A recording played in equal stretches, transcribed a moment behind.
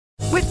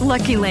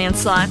Lucky Land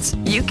Slots,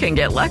 you can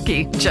get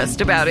lucky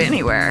just about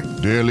anywhere.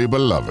 Dearly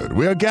beloved,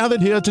 we are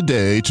gathered here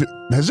today to...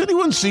 Has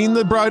anyone seen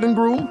the bride and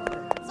groom?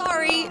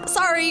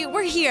 Sorry,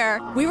 we're here.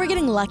 We were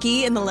getting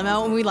lucky in the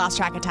limo and we lost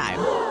track of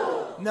time.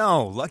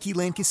 No, Lucky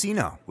Land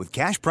Casino, with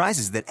cash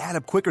prizes that add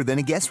up quicker than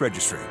a guest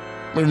registry.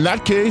 In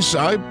that case,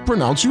 I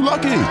pronounce you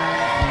lucky.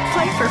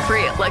 Play for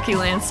free at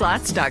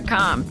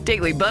LuckyLandSlots.com.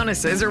 Daily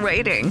bonuses are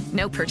waiting.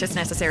 No purchase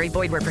necessary.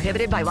 Void where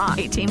prohibited by law.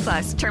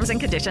 18+. Terms and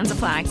conditions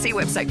apply. See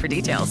website for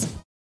details.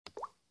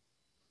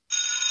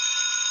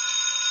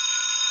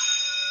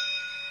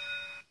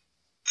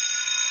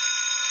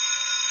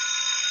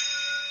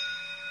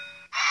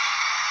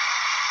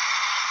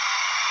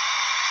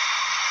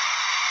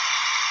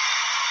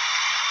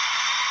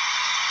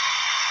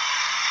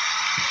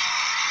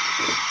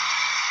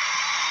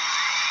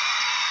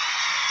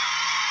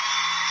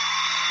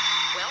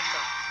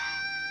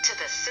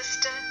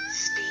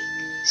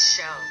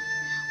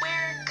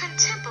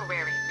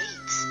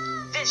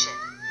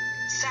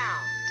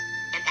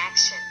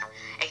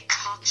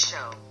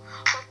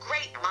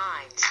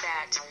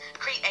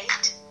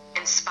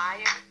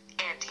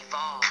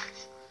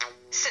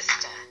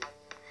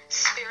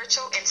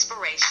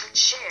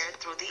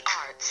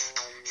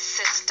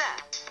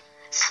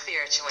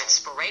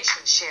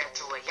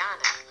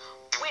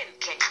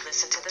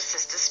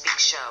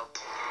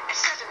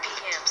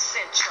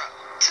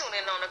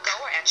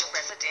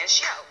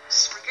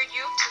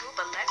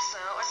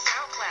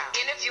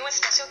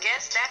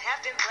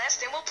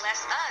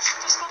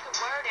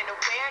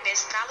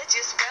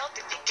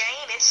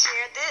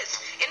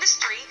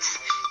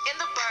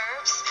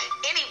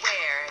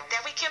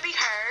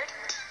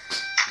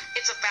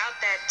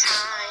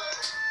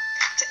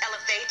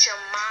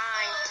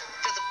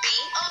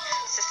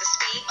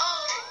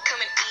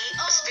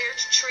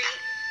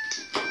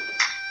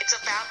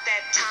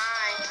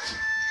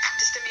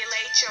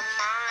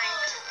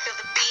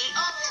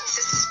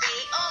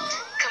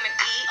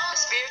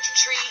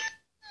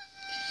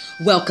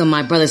 Welcome,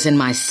 my brothers and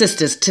my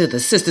sisters, to the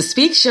Sister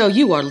Speak Show.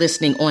 You are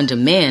listening on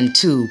demand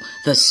to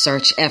The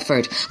Search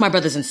Effort. My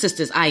brothers and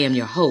sisters, I am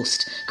your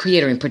host,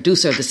 creator and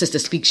producer of the Sister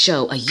Speak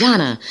Show,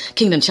 Ayana.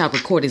 Kingdom Child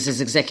Recordings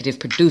is executive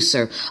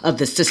producer of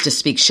the Sister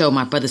Speak Show.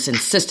 My brothers and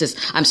sisters,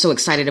 I'm so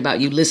excited about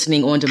you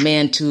listening on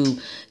demand to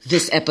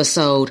this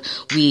episode.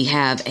 We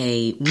have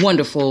a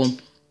wonderful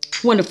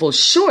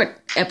short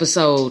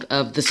episode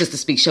of the Sister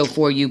Speak Show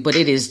for you, but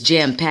it is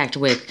jam-packed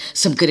with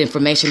some good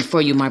information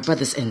for you, my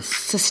brothers and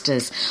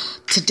sisters.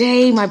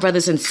 Today, my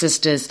brothers and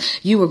sisters,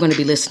 you are going to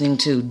be listening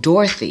to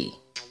Dorothy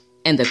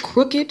and the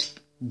Crooked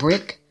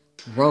Brick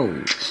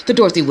Road. The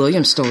Dorothy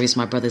Williams stories,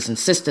 my brothers and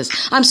sisters.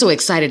 I'm so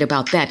excited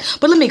about that.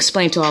 But let me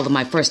explain to all of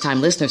my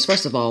first-time listeners.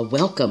 First of all,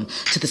 welcome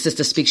to the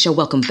Sister Speak Show.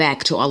 Welcome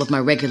back to all of my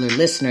regular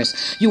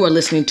listeners. You are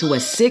listening to a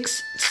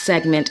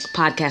 6-segment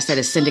podcast that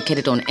is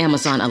syndicated on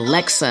Amazon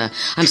Alexa.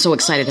 I'm so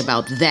excited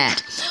about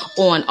that.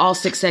 On all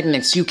 6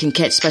 segments, you can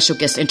catch special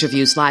guest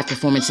interviews, live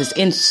performances,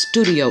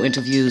 in-studio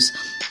interviews,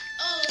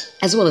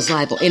 as well as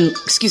live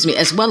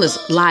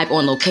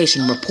on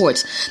location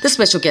reports. The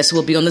special guests who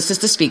will be on the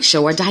Sister Speak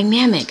Show are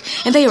dynamic,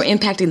 and they are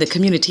impacting the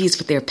communities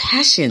with their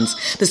passions.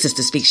 The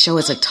Sister Speak Show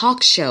is a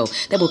talk show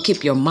that will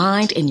keep your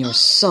mind and your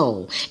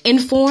soul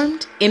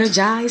informed,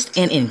 energized,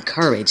 and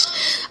encouraged.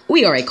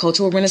 We are a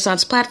cultural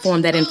renaissance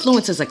platform that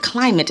influences a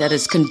climate that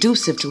is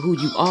conducive to who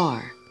you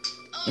are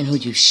and who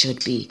you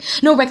should be.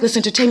 No reckless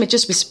entertainment,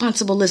 just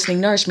responsible listening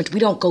nourishment.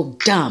 We don't go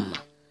dumb.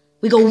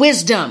 We go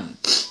wisdom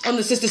on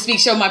the Sister Speak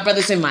Show, my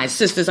brothers and my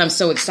sisters. I'm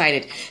so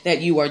excited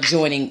that you are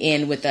joining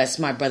in with us,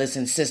 my brothers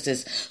and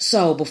sisters.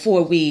 So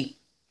before we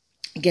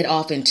get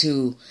off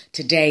into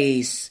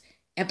today's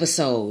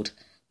episode,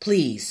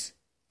 please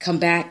come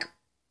back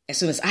as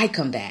soon as I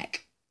come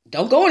back.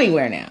 Don't go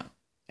anywhere now.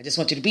 I just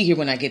want you to be here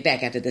when I get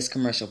back after this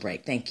commercial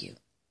break. Thank you.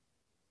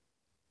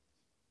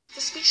 The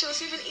Speak Show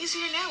is even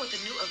easier now with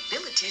the new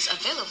abilities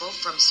available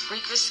from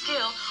Spreaker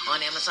Skill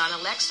on Amazon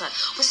Alexa.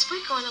 With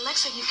Spreaker on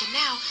Alexa, you can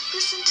now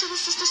listen to the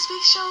Sister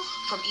Speak Show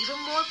from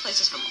even more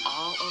places from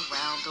all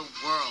around the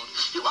world.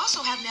 You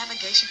also have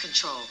navigation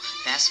control,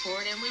 fast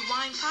forward and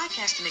rewind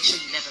podcast to make sure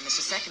you never miss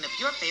a second of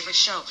your favorite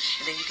show.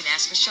 And then you can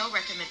ask for show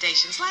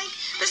recommendations like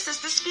the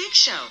Sister Speak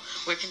Show,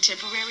 where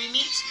contemporary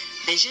meets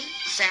vision,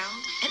 sound,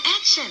 and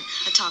action.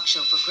 A talk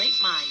show for great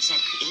minds that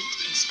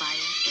create,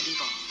 inspire, and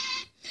evolve.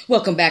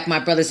 Welcome back, my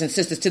brothers and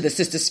sisters, to the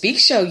Sister Speak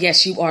Show.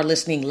 Yes, you are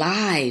listening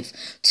live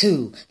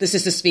to the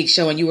Sister Speak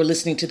Show, and you are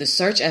listening to The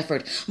Search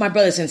Effort, my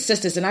brothers and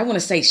sisters. And I want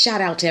to say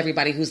shout out to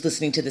everybody who's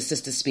listening to the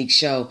Sister Speak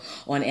Show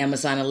on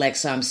Amazon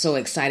Alexa. I'm so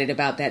excited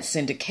about that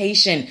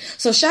syndication.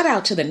 So shout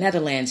out to the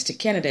Netherlands, to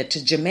Canada,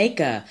 to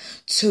Jamaica,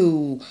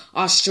 to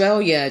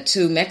Australia,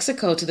 to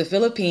Mexico, to the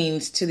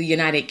Philippines, to the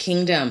United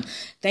Kingdom.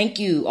 Thank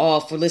you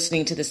all for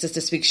listening to the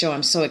Sister Speak Show.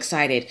 I'm so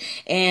excited.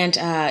 And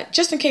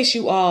just in case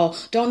you all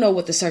don't know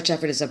what the Search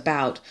Effort is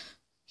about,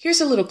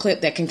 here's a little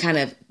clip that can kind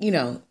of,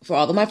 for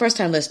all of my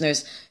first-time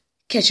listeners,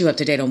 catch you up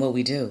to date on what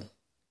we do.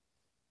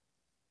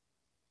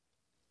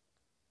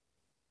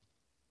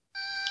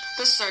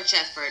 The search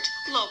effort,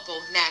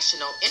 local,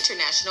 national,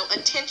 international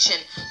attention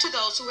to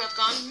those who have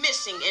gone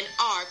missing in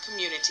our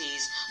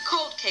communities,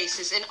 cold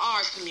cases in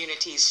our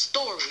communities,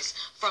 stories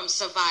from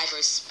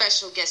survivors,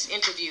 special guest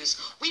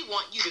interviews. We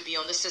want you to be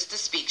on the Sister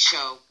Speak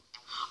show.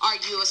 Are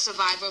you a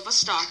survivor of a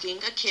stalking,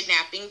 a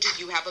kidnapping? Do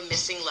you have a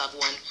missing loved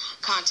one?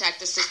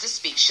 Contact the Sister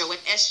Speak show at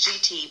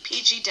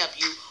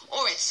SGTPGW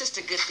or at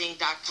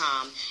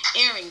sistergoodthing.com.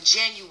 Airing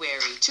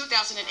January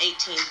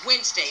 2018,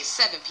 Wednesday,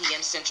 7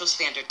 p.m. Central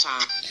Standard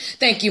Time.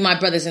 Thank you, my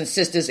brothers and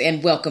sisters,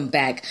 and welcome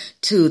back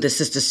to the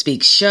Sister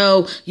Speak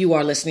show. You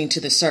are listening to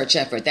the search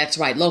effort. That's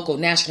right, local,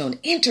 national, and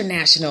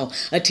international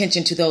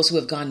attention to those who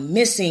have gone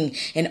missing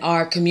in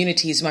our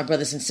communities, my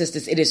brothers and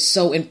sisters. It is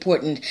so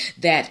important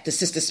that the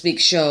Sister Speak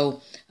show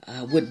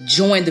would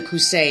join the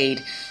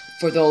crusade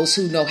for those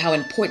who know how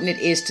important it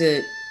is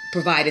to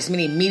provide as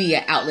many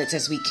media outlets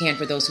as we can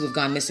for those who have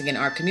gone missing in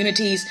our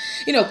communities,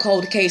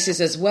 cold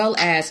cases, as well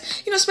as,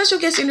 special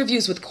guest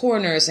interviews with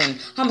coroners and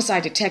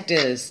homicide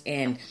detectives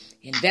and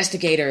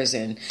investigators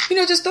and,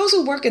 just those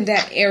who work in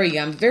that area.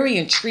 I'm very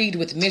intrigued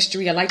with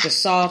mystery. I like to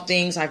solve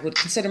things. I would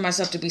consider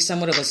myself to be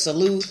somewhat of a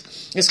sleuth.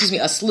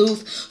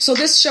 So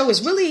this show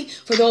is really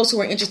for those who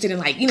are interested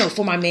in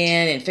For My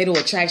Man and Fatal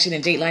Attraction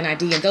and Dateline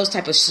ID and those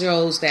type of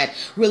shows that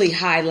really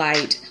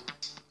highlight,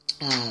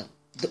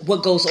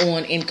 what goes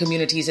on in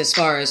communities as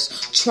far as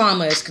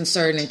trauma is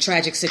concerned and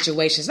tragic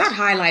situations. Not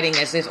highlighting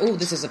as if,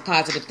 this is a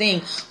positive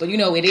thing, but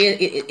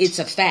it's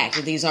a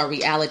fact. These are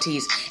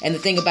realities. And the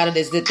thing about it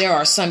is that there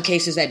are some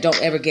cases that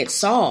don't ever get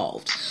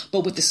solved.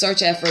 But with the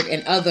search effort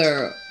and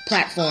other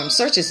platforms,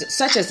 such as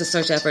the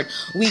search effort,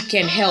 we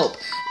can help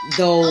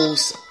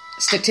those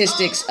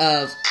statistics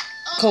of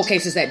cold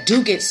cases that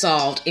do get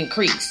solved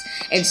increase.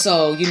 And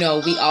so,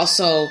 we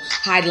also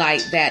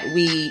highlight that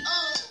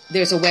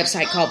there's a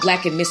website called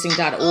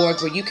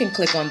blackandmissing.org where you can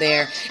click on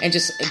there and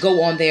just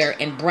go on there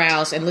and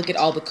browse and look at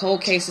all the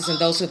cold cases and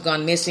those who have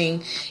gone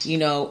missing,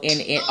 in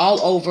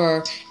all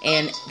over.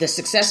 And the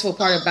successful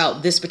part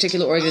about this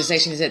particular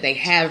organization is that they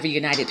have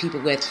reunited people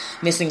with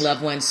missing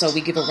loved ones. So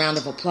we give a round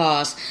of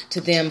applause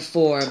to them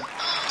for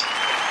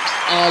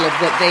all of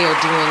what they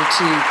are doing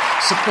to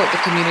support the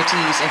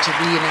communities and to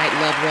reunite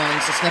loved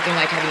ones. It's nothing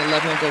like having a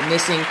loved one go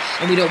missing,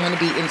 and we don't want to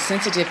be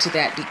insensitive to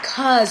that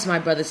because, my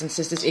brothers and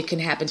sisters, it can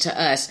happen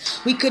to us.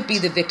 We could be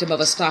the victim of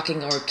a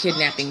stalking or a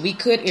kidnapping. We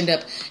could end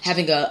up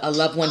having a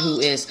loved one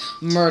who is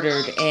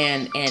murdered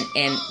and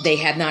they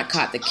have not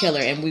caught the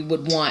killer, and we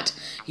would want,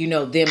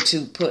 them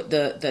to put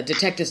the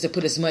detectives to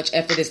put as much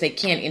effort as they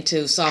can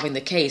into solving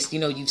the case.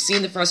 You've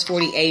seen the first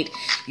 48,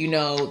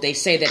 they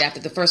say that after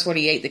the first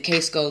 48, the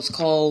case goes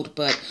cold,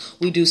 but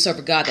we do serve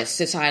a God that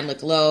sits high and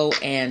look low,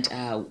 and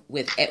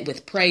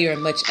with prayer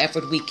and much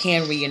effort, we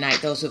can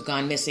reunite those who have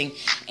gone missing.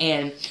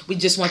 And we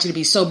just want you to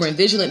be sober and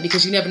vigilant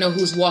because you never know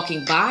who's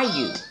walking by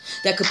you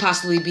that could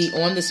possibly be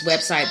on this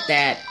website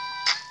that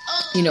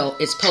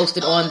it's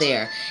posted on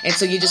there. And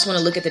so you just want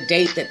to look at the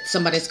date that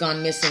somebody's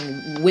gone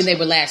missing, when they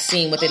were last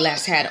seen, what they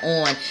last had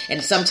on.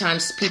 And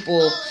sometimes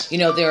people,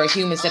 there are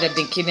humans that have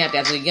been kidnapped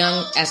as a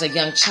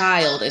young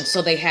child. And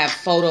so they have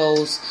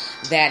photos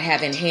that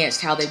have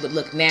enhanced how they would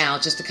look now,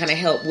 just to kind of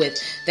help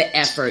with the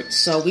effort.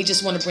 So we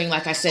just want to bring,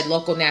 like I said,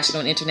 local,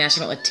 national, and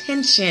international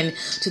attention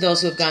to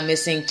those who have gone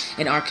missing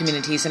in our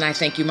communities. And I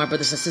thank you, my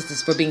brothers and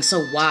sisters, for being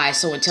so wise,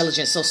 so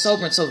intelligent, so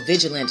sober, and so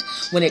vigilant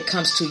when it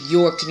comes to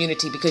your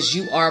community, because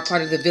you are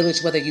part of the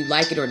village, whether you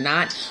like it or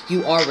not.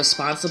 You are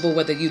responsible,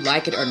 whether you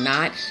like it or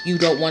not. You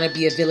don't want to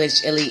be a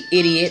village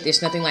idiot.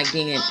 There's nothing like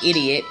being an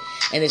idiot,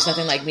 and there's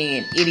nothing like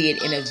being an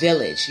idiot in a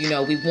village.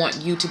 We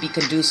want you to be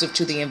conducive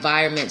to the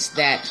environments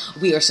that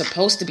we are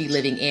supposed to be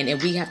living in,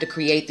 and we have to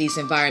create these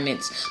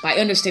environments by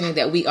understanding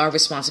that we are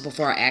responsible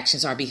for our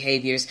actions, our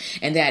behaviors,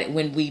 and that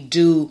when we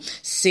do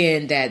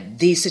sin, that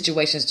these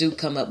situations do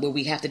come up where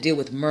we have to deal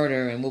with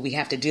murder and where we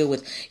have to deal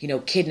with,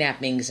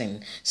 kidnappings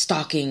and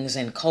stalkings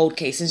and cold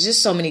cases,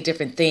 just so many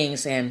different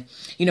things, and,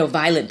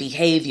 violent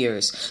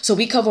behaviors. So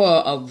we cover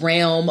a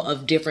realm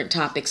of different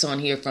topics on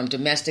here, from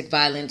domestic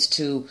violence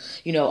to,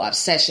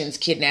 obsessions,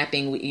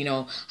 kidnapping,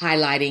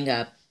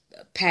 highlighting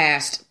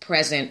past,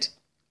 present,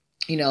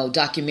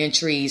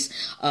 documentaries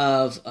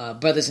of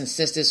brothers and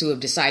sisters who have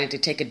decided to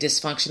take a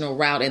dysfunctional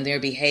route in their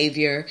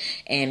behavior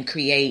and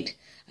commit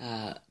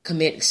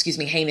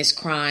heinous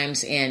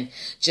crimes, and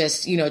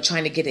just,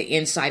 trying to get an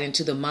insight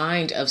into the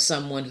mind of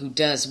someone who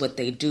does what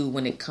they do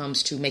when it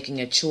comes to making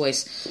a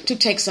choice to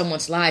take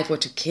someone's life or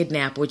to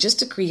kidnap or just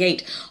to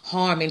create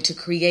harm and to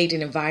create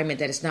an environment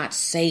that is not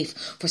safe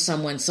for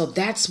someone. So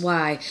that's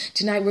why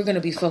tonight we're going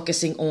to be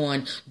focusing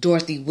on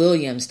Dorothy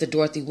Williams, the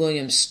Dorothy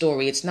Williams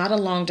story. It's not a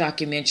long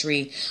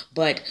documentary,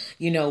 but,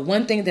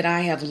 one thing that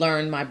I have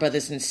learned, my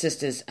brothers and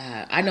sisters,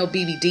 I know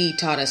BBD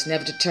taught us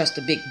never to trust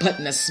a big butt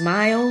and a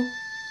smile.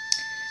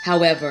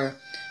 However,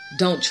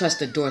 don't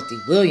trust a Dorothy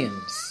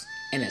Williams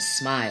and a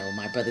smile,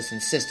 my brothers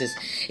and sisters.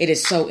 It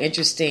is so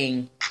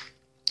interesting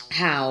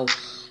how,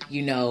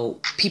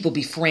 people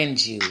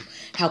befriend you,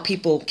 how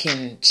people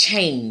can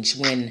change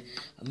when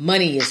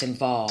money is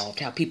involved,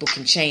 how people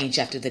can change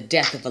after the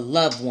death of a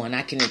loved one.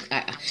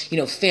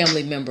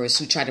 Family members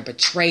who try to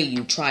betray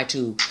you, try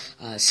to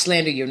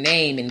slander your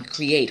name and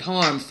create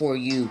harm for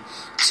you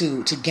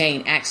to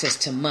gain access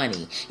to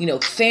money.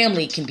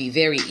 Family can be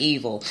very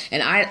evil.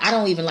 And I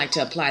don't even like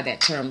to apply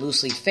that term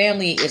loosely.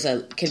 Family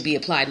can be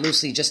applied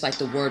loosely just like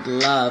the word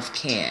love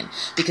can.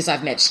 Because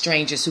I've met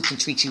strangers who can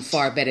treat you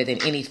far better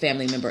than any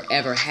family member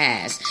ever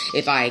has.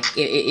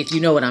 If you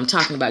know what I'm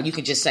talking about, you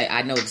can just say,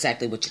 I know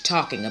exactly what you're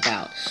talking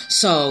about.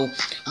 So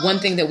one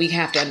thing that we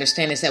have to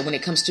understand is that when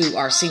it comes to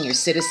our senior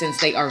citizens,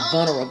 they are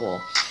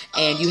vulnerable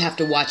and you have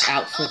to watch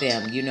out for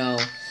them.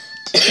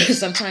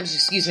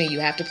 Sometimes, you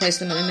have to place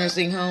them in a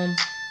nursing home.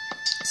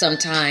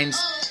 Sometimes,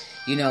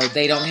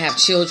 they don't have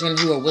children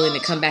who are willing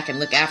to come back and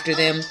look after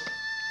them.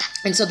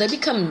 And so they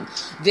become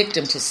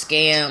victim to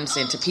scams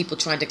and to people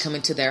trying to come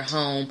into their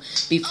home,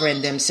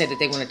 befriend them, say that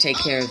they want to take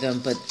care of them,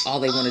 but all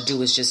they want to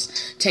do is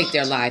just take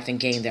their life and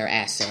gain their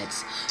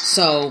assets.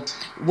 So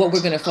what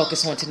we're going to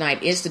focus on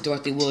tonight is the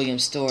Dorothy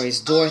Williams stories,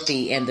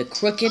 Dorothy and the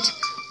Crooked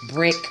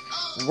Brick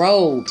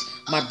Road,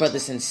 my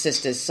brothers and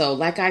sisters. So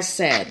like I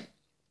said,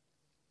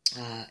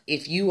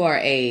 if you are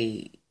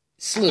a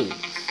sleuth,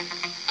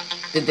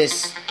 then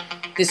this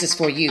is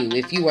for you.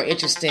 If you are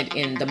interested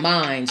in the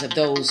minds of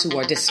those who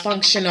are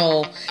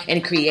dysfunctional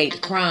and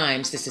create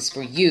crimes, this is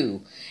for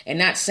you. And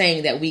not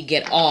saying that we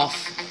get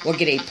off or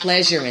get a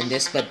pleasure in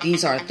this, but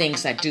these are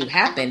things that do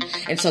happen.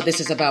 And so this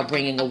is about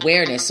bringing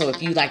awareness. So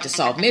if you like to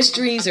solve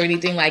mysteries or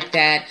anything like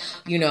that,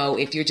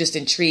 if you're just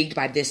intrigued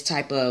by this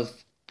type of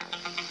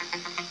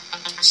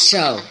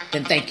show,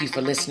 then thank you for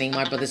listening,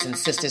 my brothers and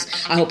sisters.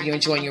 I hope you're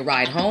enjoying your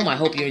ride home. I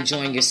hope you're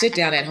enjoying your sit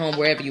down at home,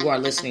 wherever you are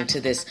listening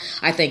to this.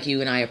 I thank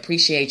you and I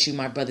appreciate you,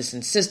 my brothers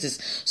and sisters.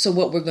 So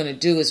what we're going to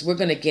do is we're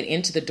going to get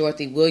into the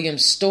Dorothy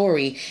Williams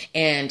story,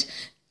 and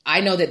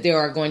I know that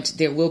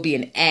there will be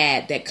an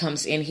ad that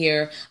comes in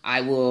here.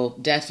 I will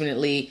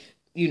definitely,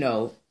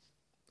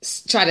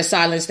 try to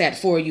silence that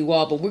for you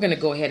all, but we're going to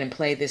go ahead and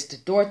play this to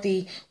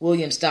Dorothy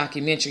Williams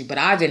documentary, but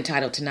I've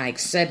entitled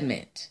tonight's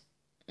segment,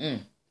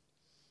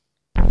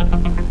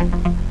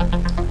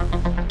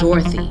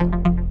 Dorothy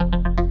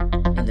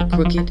and the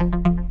Crooked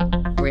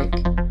Brick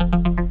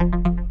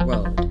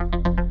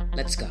Road.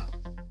 Let's go.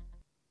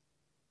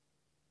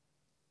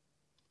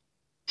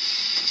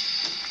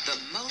 The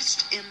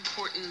most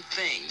important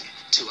thing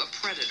to a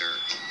predator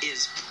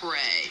is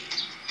prey.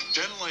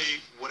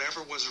 Generally,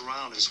 whatever was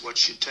around is what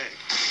she'd take.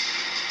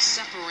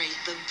 Separate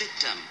the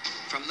victim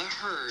from the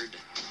herd.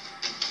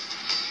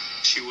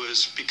 She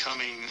was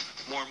becoming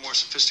more and more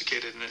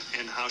sophisticated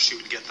in how she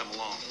would get them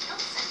along.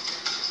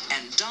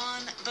 And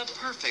don the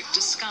perfect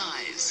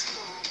disguise.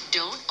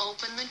 Don't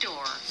open the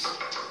door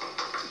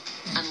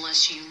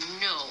unless you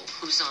know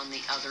who's on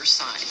the other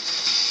side.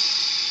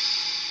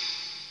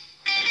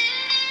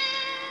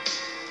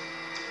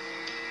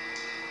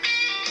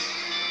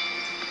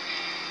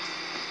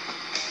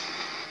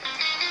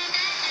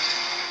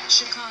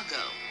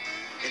 Chicago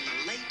in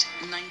the late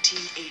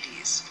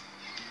 1980s.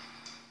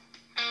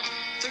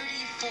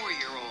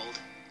 34-year-old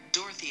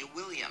Dorothy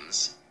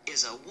Williams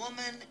is a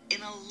woman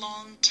in a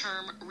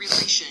long-term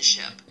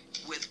relationship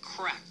with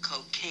crack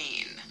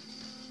cocaine.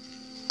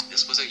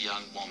 This was a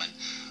young woman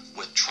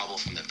with trouble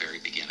from the very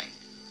beginning.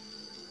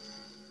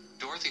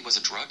 Dorothy was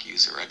a drug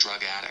user, a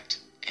drug addict,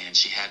 and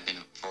she had been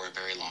for a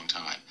very long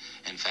time.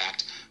 In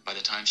fact, by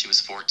the time she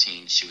was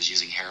 14, she was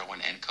using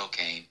heroin and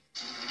cocaine.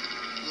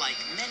 Like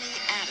many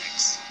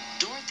addicts,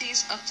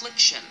 Dorothy's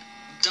affliction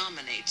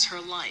dominates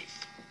her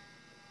life.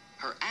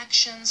 Her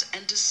actions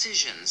and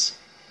decisions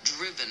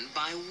driven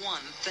by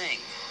one thing.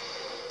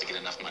 To get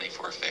enough money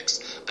for a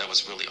fix, that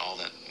was really all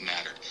that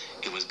mattered.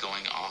 It was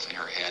going off in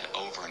her head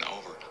over and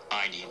over.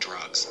 I need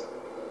drugs.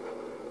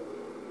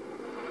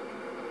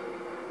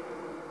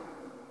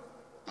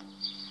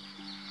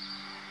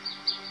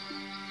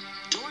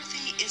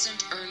 Dorothy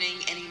isn't earning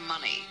any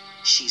money.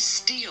 She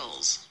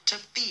steals to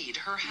feed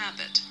her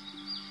habit.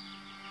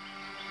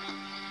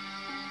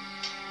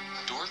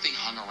 Dorothy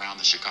hung around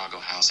the Chicago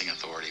Housing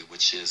Authority,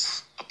 which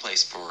is a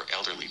place for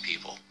elderly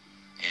people.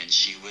 And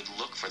she would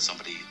look for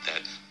somebody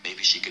that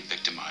maybe she could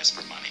victimize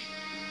for money.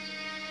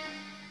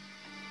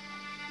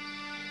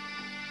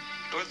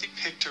 Dorothy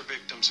picked her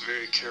victims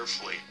very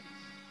carefully.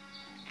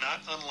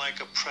 Not unlike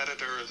a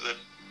predator that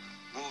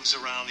moves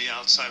around the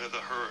outside of the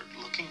herd,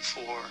 looking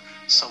for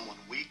someone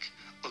weak,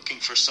 looking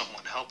for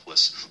someone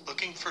helpless,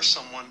 looking for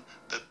someone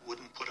that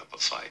wouldn't put up a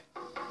fight.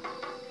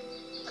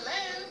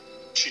 Hello?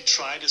 She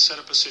tried to set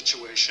up a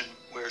situation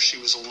where she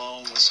was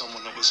alone with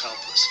someone that was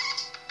helpless.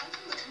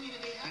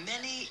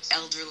 Many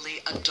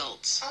elderly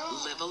adults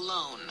live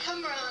alone.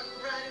 Come right on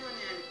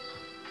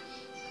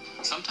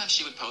in. Sometimes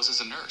she would pose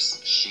as a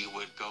nurse. She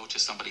would go to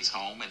somebody's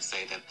home and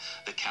say that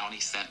the county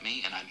sent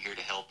me and I'm here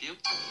to help you.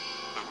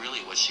 But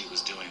really what she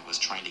was doing was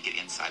trying to get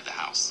inside the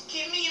house.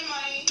 Give me your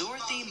money.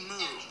 Dorothy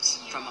moves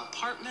from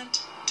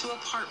apartment to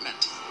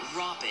apartment,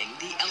 robbing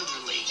the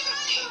elderly.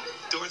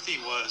 Dorothy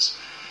was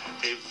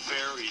a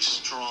very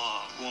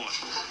strong woman.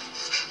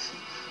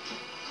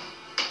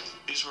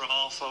 These were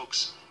all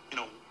folks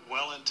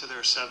well into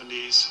their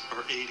 70s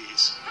or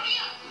 80s,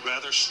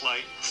 rather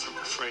slight,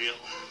 frail,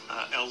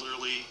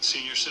 elderly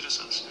senior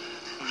citizens.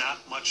 Not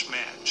much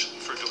match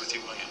for Dorothy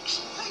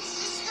Williams.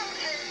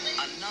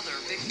 Another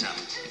victim,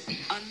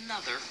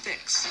 another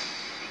fix.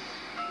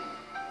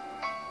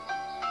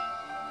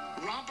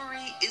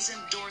 Robbery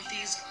isn't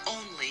Dorothy's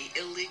only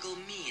illegal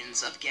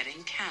means of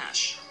getting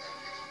cash.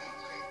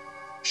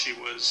 She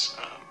was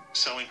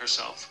selling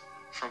herself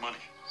for money.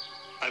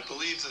 I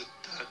believe that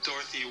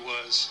Dorothy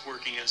was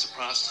working as a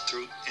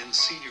prostitute in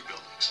senior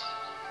buildings.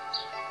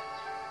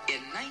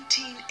 In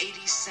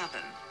 1987,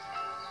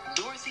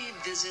 Dorothy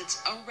visits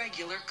a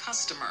regular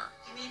customer,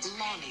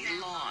 Lonnie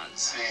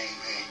Laws. Hey,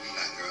 you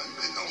like, girl, you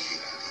better go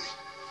get out of this.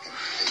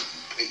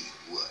 Pay you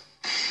what?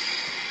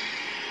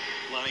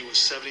 Lonnie was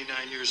 79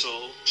 years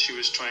old. She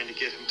was trying to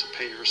get him to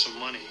pay her some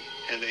money,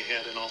 and they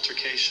had an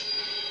altercation.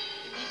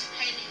 You need to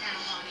pay me now,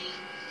 Lonnie.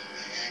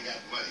 I ain't got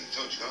money.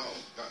 Told you, go.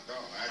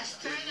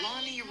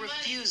 Lonnie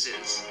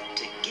refuses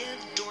to give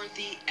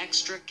Dorothy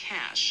extra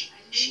cash.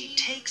 She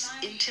takes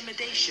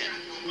intimidation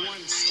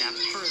one step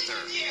further.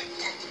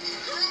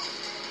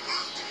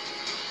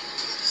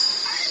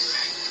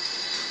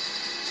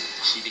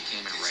 She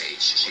became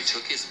enraged. She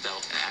took his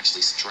belt and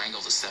actually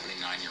strangled the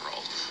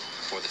 79-year-old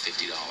for the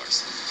 $50.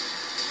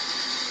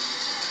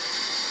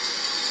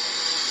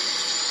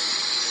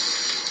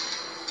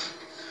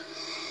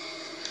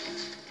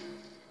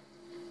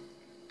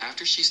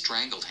 After she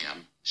strangled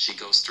him, she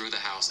goes through the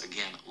house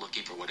again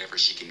looking for whatever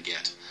she can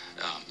get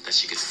that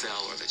she could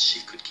sell or that she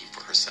could keep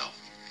for herself.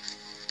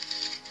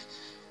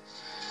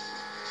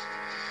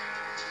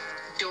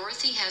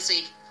 Dorothy has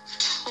a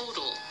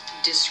total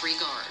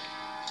disregard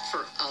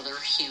for other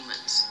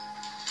humans.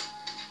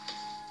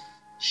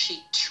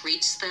 She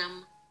treats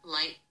them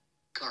like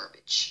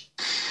garbage.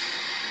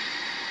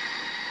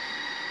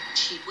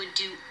 She would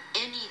do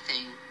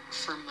anything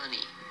for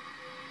money.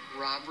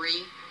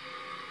 Robbery,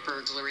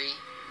 burglary,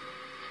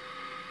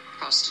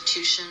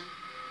 prostitution,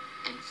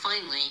 and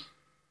finally,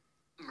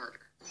 murder.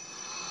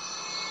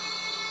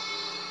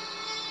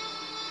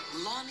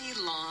 Lonnie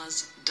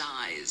Laws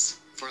dies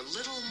for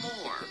little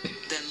more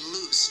than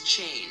loose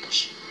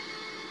change.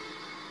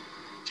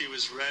 She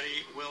was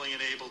ready, willing,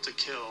 and able to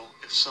kill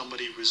if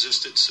somebody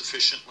resisted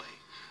sufficiently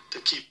to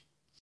keep.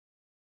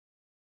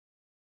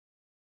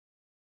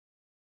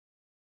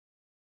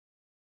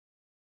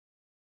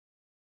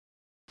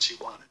 She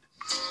wanted.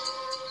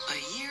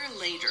 A year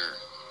later,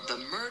 the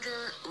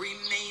murder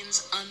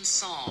remains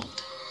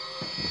unsolved.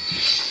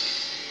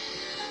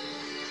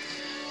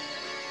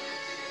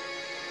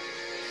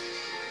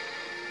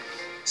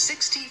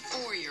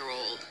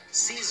 "64-year-old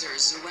Caesar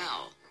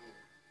Zuel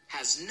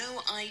has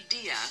no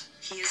idea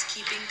he is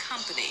keeping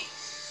company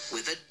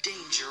with a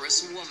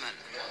dangerous woman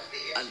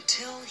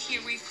until he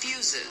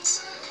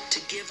refuses to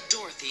give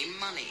Dorothy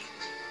money.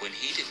 When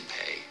he didn't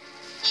pay,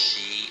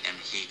 she and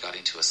he got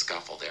into a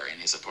scuffle there in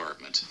his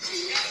apartment.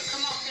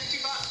 Come on,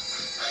 $50.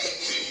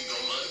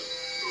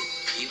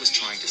 He was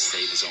trying to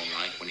save his own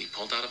life when he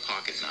pulled out a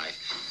pocket knife.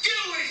 Get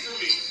away from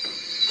me!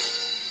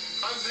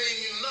 I'm paying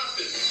you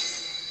nothing.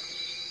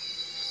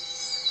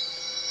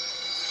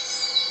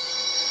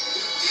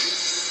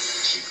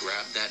 She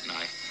grabbed that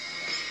knife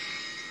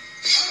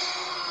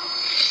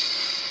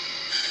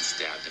and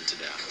stabbed him to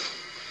death.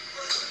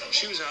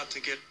 She was out to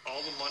get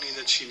all the money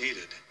that she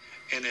needed,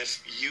 and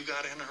if you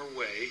got in her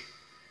way,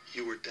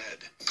 you were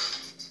dead.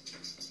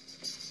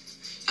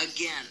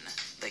 Again,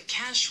 the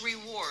cash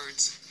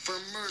rewards for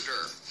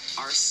murder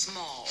are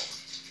small.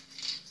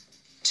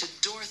 To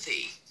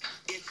Dorothy,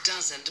 it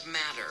doesn't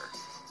matter.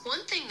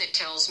 One thing that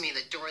tells me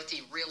that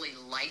Dorothy really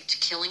liked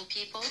killing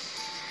people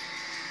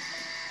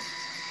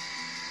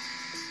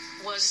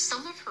was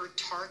some of her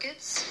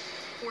targets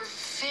were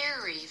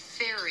very,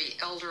 very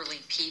elderly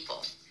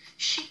people.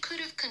 She could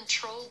have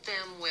controlled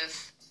them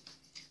with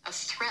a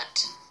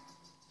threat,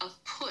 a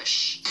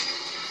push.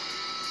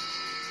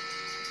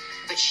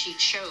 But she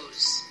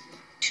chose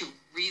to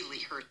really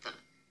hurt them.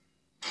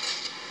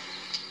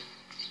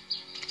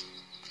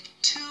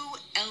 Two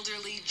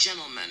elderly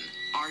gentlemen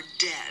are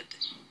dead.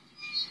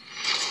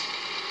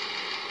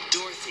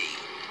 Dorothy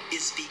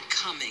is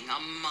becoming a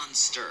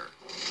monster.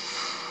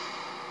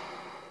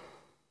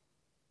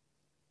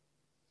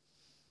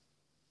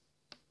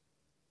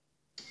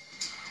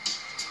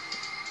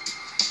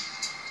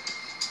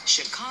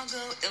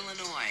 Chicago,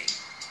 Illinois,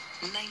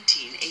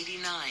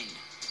 1989.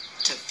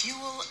 To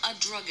fuel a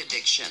drug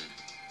addiction,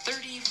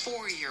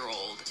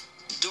 34-year-old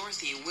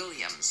Dorothy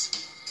Williams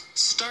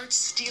starts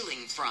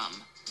stealing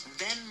from,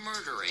 then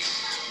murdering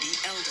the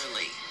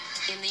elderly.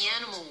 In the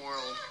animal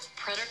world,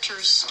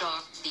 predators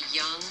stalk the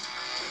young,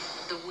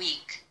 the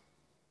weak,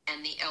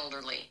 and the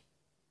elderly.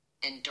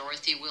 And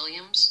Dorothy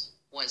Williams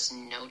was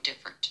no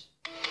different.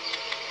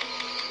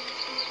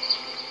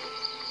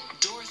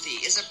 Dorothy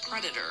is a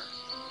predator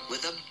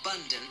with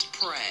abundant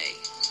prey.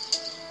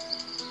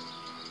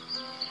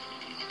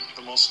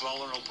 The most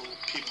vulnerable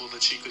people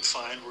that she could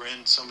find were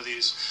in some of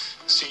these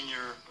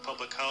senior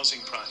public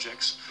housing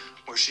projects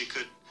where she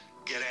could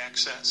get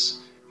access,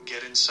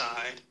 get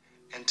inside,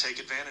 and take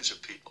advantage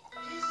of people.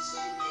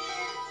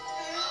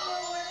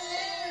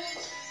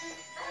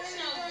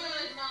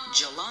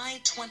 July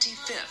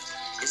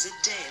 25th is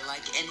a day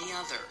like any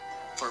other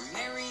for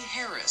Mary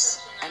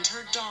Harris and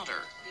her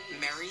daughter,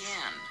 Mary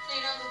Ann.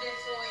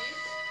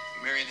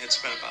 Marion had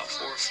spent about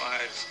 4 or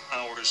 5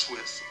 hours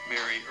with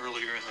Mary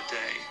earlier in the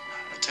day,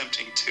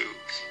 attempting to,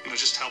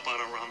 just help out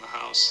around the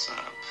house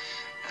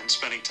and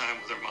spending time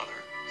with her mother.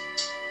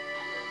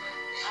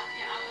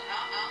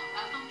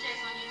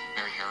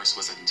 Mary Harris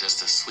was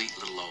just a sweet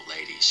little old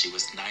lady. She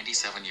was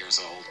 97 years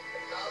old.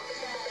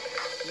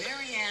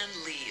 Mary Ann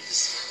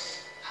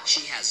leaves.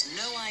 She has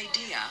no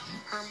idea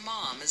her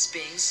mom is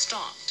being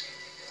stalked.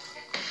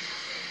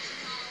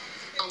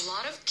 A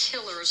lot of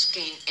killers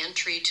gain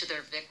entry to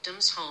their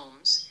victims'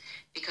 homes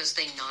because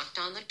they knocked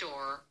on the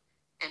door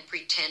and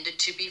pretended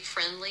to be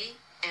friendly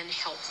and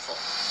helpful.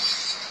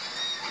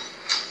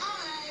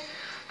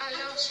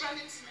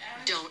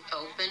 Don't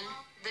open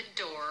the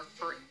door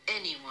for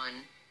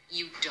anyone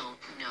you don't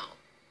know.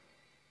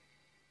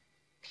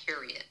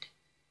 Period.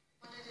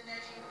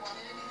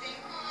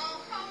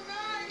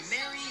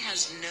 Mary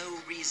has no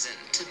reason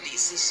to be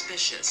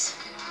suspicious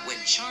when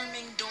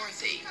charming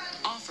Dorothy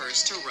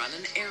offers to run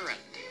an errand.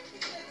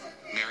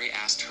 Mary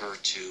asked her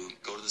to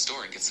go to the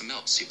store and get some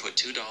milk. She put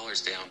 $2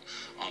 down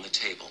on the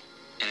table.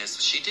 And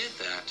as she did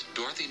that,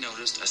 Dorothy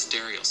noticed a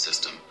stereo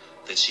system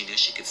that she knew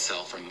she could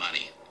sell for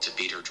money to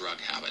beat her drug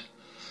habit.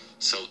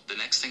 So the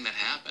next thing that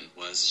happened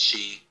was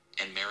she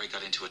and Mary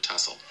got into a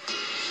tussle.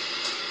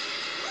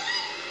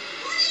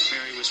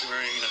 Mary was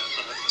wearing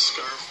a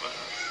scarf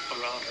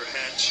around her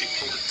head. She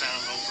pulled it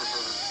down over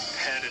her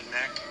head and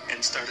neck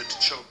and started to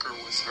choke her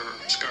with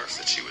her scarf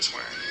that she was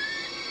wearing.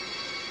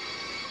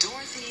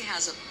 Dorothy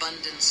has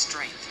abundant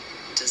strength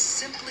to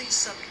simply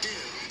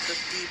subdue the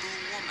feeble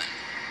woman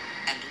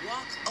and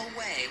walk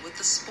away with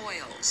the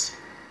spoils.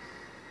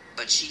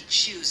 But she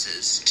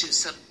chooses to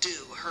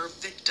subdue her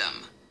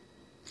victim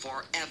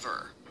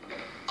forever.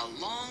 A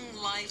long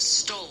life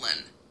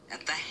stolen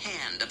at the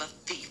hand of a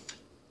thief.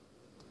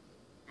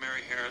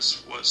 Mary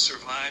Harris was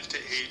survived to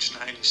age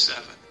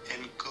 97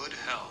 in good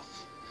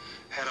health,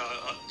 had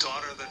a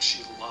daughter that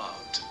she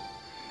loved,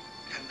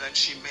 and that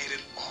she made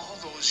it all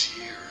those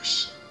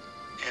years.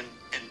 And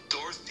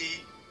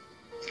Dorothy,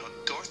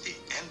 Dorothy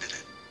ended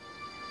it.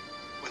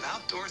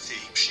 Without Dorothy,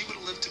 she would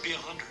have lived to be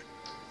 100.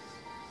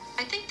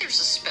 I think there's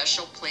a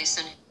special place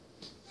in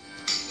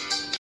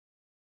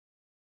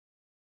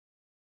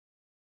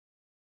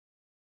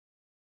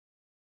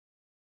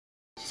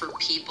for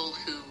people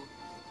who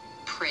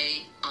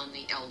prey on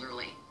the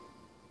elderly.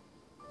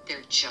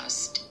 There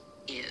just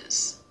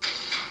is.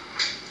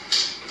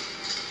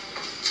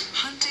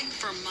 Hunting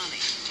for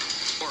money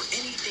or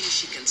anything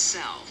she can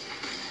sell,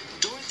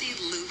 Dorothy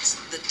loots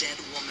the dead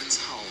woman's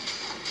home.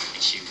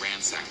 And she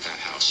ransacked that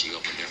house. She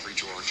opened every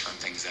drawer, turned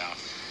things out,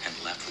 and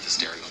left with the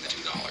stereo and the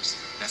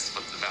 $2. That's the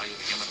value of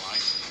a human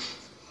life.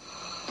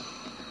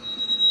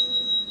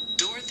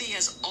 Dorothy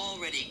has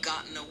already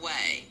gotten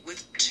away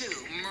with 2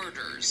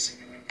 murders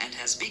and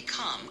has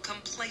become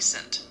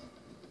complacent.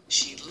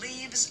 She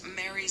leaves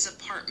Mary's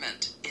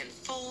apartment in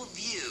full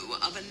view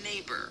of a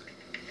neighbor.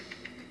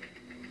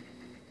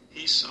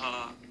 He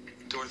saw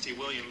Dorothy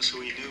Williams,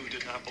 who he knew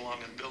did not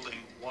belong in the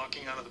building,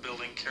 walking out of the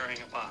building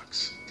carrying a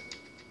box.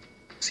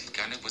 He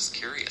kind of was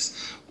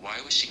curious. Why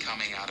was she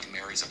coming out of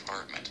Mary's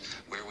apartment?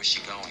 Where was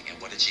she going?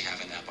 And what did she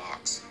have in that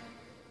box?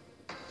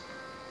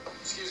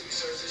 Excuse me,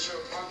 sir, is this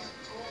your apartment?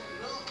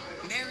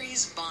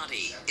 Mary's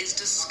body is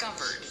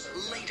discovered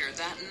later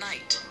that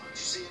night.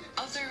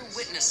 Other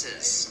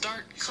witnesses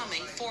start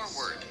coming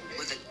forward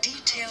with a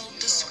detailed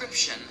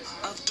description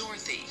of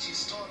Dorothy.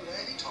 She's a tall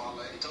lady,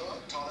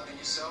 taller than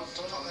yourself,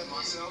 taller than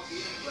myself,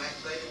 black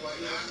lady, white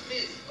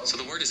lady. So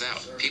the word is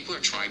out. People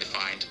are trying to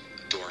find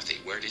Dorothy.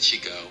 Where did she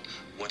go?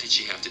 What did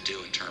she have to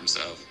do in terms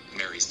of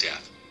Mary's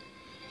death?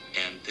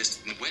 And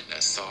this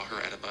witness saw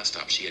her at a bus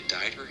stop. She had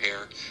dyed her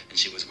hair and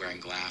she was wearing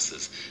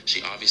glasses.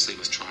 She obviously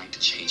was trying to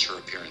change her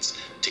appearance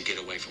to get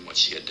away from what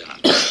she had done.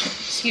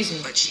 Excuse me.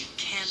 But she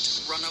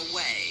can't run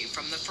away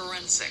from the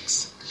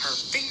forensics. Her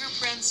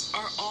fingerprints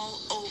are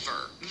all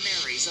over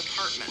Mary's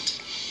apartment.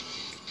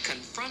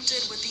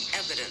 Confronted with the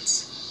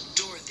evidence,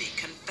 Dorothy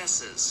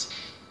confesses.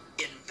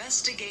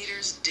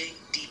 Investigators dig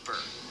deeper.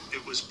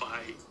 It was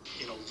by,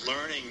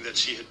 learning that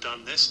she had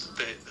done this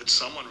that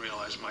someone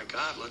realized, my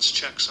God, let's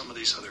check some of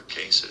these other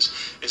cases.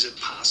 Is it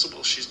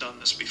possible she's done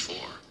this before?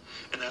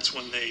 And that's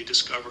when they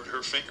discovered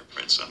her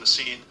fingerprints on the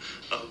scene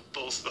of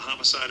both the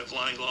homicide of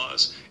Lonnie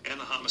Laws and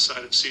the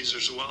homicide of Caesar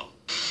Zuel.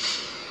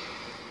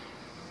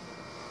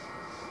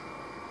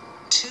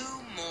 2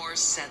 more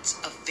sets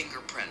of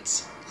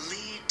fingerprints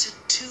lead to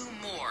 2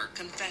 more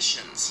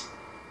confessions.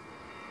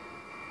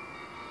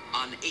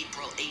 On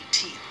April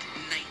 18th,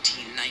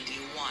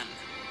 1991,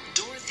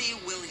 Dorothy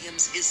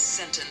Williams is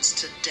sentenced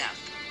to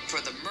death for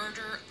the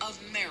murder of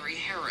Mary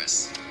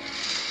Harris,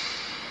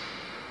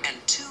 and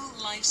 2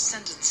 life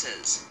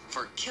sentences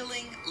for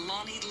killing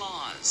Lonnie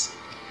Laws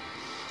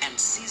and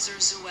Caesar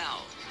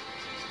Zuel.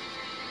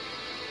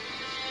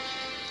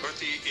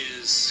 Dorothy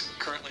is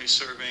currently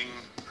serving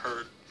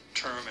her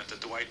term at the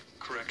Dwight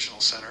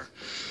Correctional Center.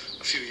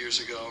 A few years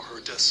ago,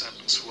 her death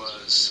sentence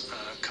was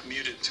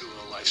commuted to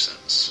a life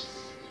sentence.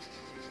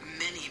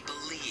 Many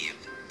believe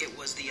it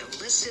was the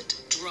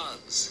illicit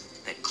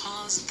drugs that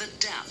caused the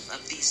death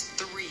of these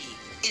 3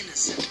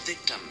 innocent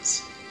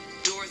victims.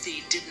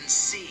 Dorothy didn't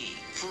see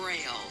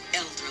frail,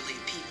 elderly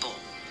people.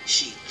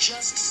 She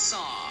just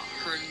saw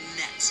her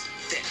next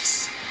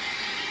fix.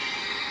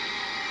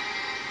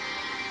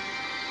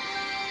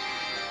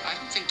 I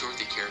don't think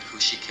Dorothy cared who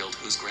she killed,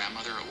 whose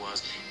grandmother it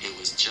was. It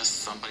was just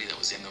somebody that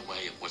was in the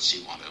way of what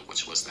she wanted,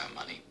 which was that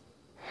money.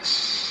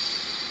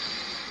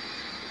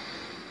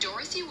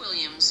 Dorothy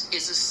Williams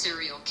is a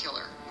serial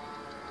killer.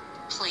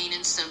 Plain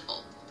and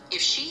simple.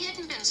 If she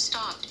hadn't been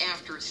stopped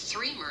after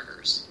 3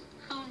 murders,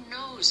 who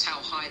knows how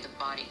high the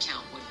body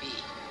count would be?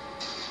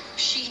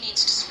 She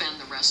needs to spend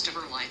the rest of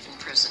her life in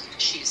prison.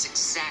 She is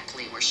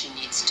exactly where she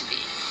needs to be.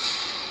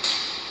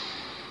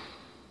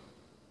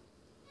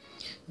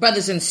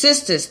 Brothers and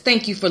sisters,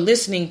 thank you for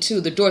listening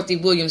to the Dorothy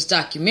Williams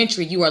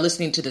documentary. You are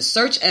listening to the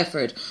search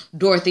effort,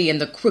 Dorothy and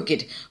the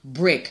Crooked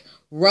Brick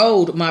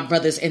Road, my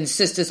brothers and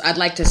sisters. I'd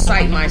like to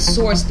cite my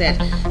source that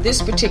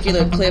this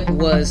particular clip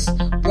was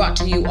brought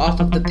to you off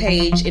of the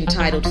page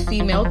entitled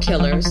Female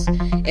Killers,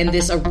 and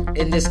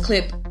this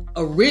clip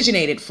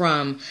originated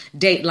from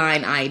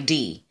Dateline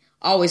ID.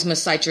 Always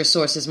must cite your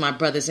sources, my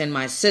brothers and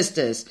my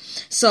sisters.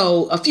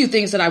 So a few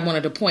things that I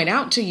wanted to point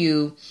out to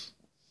you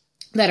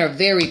that are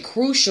very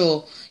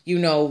crucial,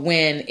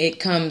 when it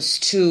comes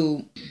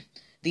to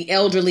the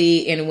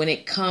elderly and when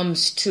it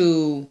comes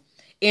to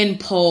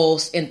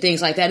impulse and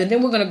things like that. And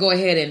then we're going to go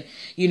ahead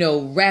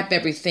and, wrap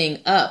everything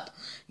up,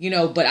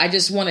 but I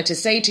just wanted to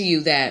say to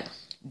you that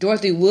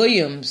Dorothy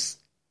Williams,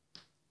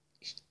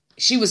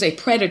 she was a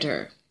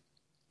predator,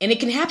 and it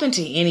can happen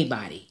to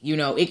anybody.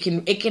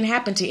 It can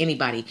happen to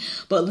anybody.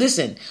 But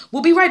listen,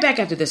 we'll be right back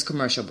after this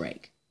commercial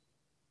break.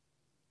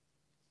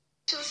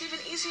 It's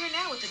even easier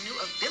now with the new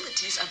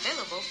abilities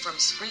available from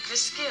Spreaker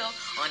Skill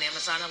on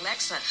Amazon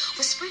Alexa.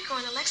 With Spreaker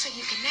on Alexa,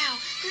 you can now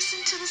listen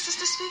to the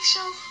Sister Speak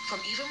show from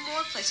even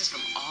more places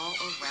from all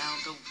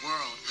around the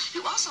world.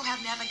 You also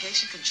have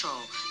navigation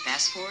control,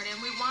 fast forward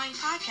and rewind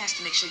podcasts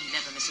to make sure you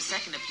never miss a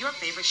second of your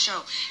favorite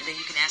show. And then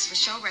you can ask for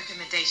show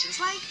recommendations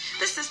like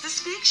the Sister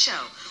Speak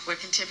show, where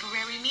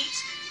contemporary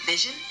meets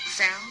vision,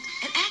 sound,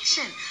 and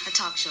action. A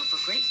talk show for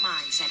great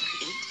minds that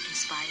create,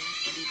 inspire,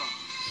 and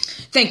evolve.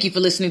 Thank you for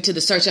listening to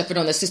the search effort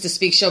on the Sister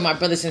Speak show, my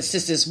brothers and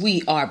sisters.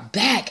 We are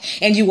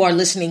back, and you are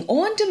listening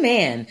on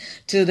demand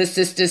to the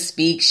Sister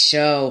Speak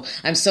show.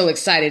 I'm so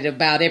excited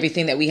about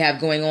everything that we have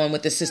going on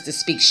with the Sister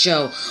Speak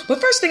show.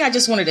 But first thing I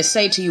just wanted to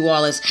say to you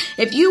all is,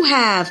 if you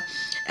have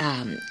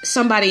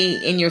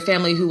somebody in your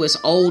family who is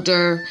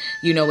older,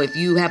 if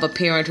you have a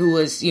parent who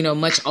is,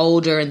 much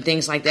older and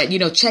things like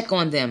that, check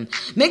on them.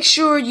 Make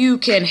sure you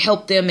can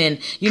help them and,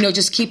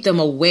 just keep them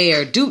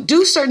aware.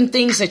 Do certain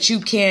things that you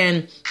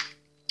can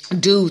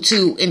do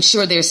to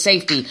ensure their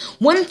safety.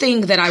 One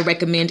thing that I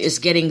recommend is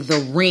getting the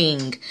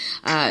Ring.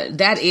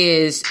 That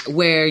is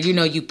where,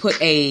 you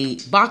put a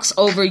box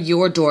over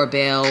your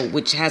doorbell,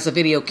 which has a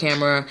video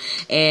camera,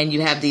 and you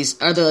have these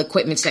other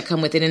equipments that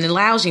come with it, and it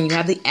allows you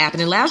have the app,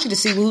 and it allows you to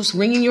see who's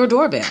ringing your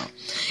doorbell.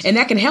 And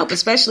that can help,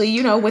 especially,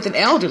 with an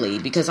elderly,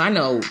 because I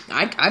know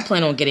I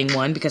plan on getting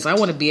one because I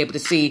want to be able to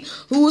see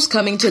who's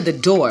coming to the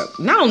door.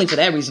 Not only for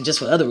that reason, just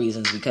for other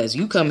reasons, because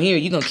you come here,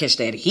 you're going to catch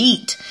that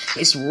heat.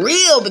 It's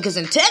real, because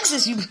in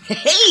Texas, you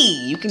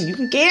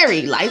can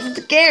carry. License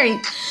to carry.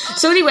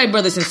 So anyway,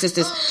 brothers and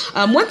sisters,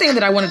 one thing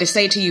that I wanted to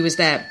say to you is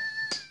that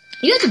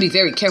you have to be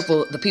very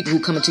careful the people who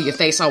come into your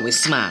face always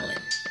smiling.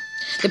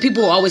 The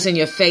people who are always in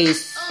your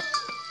face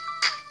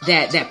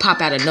that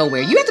pop out of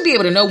nowhere. You have to be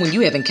able to know when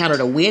you have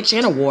encountered a witch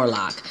and a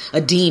warlock,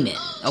 a demon,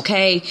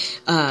 okay?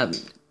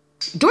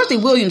 Dorothy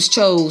Williams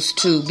chose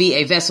to be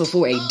a vessel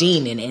for a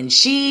demon, and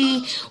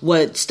she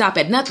would stop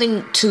at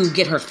nothing to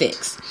get her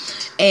fix.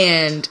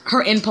 And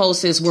her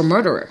impulses were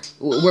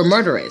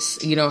murderous.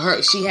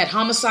 She had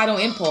homicidal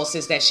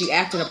impulses that she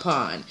acted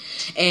upon,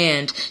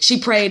 and she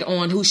preyed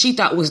on who she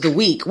thought was the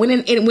weak. When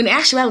in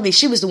actuality,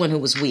 she was the one who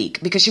was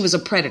weak because she was a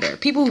predator.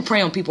 People who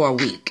prey on people are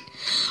weak.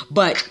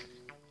 But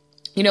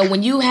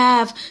when you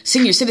have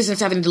senior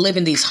citizens having to live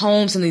in these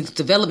homes and these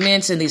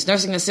developments and these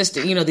nursing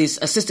these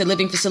assisted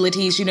living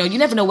facilities, you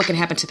never know what can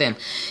happen to them.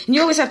 And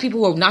you always have people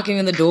who are knocking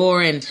on the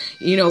door and,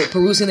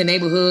 perusing the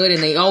neighborhood,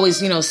 and they always,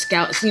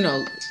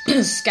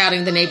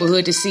 scouting the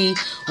neighborhood to see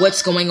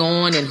what's going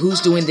on and who's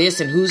doing this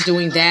and who's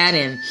doing that,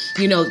 and,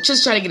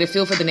 just try to get a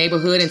feel for the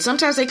neighborhood. And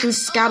sometimes they can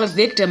scout a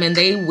victim, and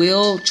they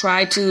will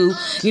try to,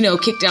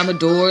 kick down the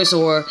doors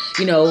or,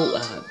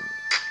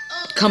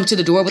 come to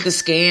the door with a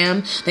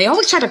scam. They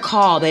always try to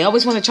call. They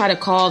always want to try to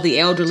call the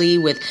elderly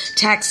with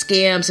tax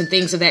scams and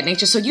things of that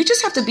nature. So you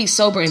just have to be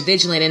sober and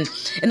vigilant.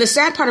 And the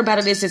sad part about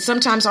it is that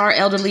sometimes our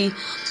elderly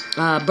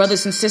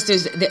brothers and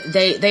sisters,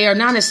 they are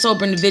not as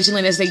sober and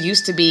vigilant as they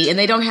used to be, and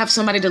they don't have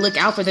somebody to look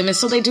out for them, and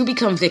so they do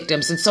become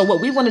victims. And so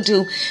what we want to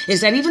do is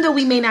that even though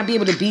we may not be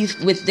able to be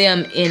with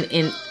them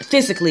in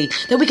physically,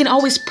 that we can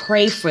always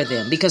pray for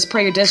them, because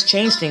prayer does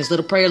change things.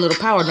 Little prayer,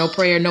 little power. No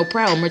prayer, no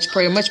power. Much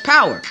prayer, much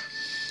power.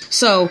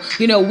 So,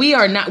 we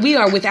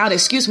are without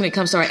excuse when it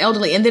comes to our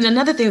elderly. And then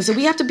another thing is that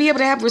we have to be able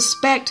to have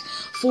respect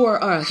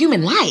for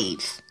human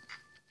life.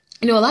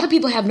 A lot of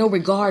people have no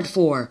regard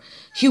for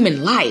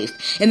human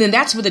life. And then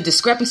that's where the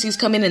discrepancies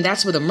come in, and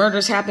that's where the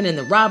murders happen, and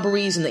the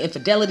robberies and the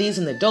infidelities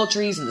and the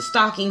adulteries and the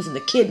stalkings and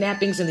the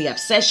kidnappings and the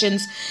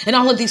obsessions and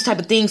all of these type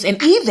of things.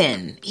 And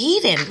even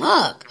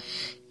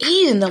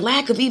the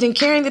lack of even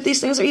caring that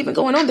these things are even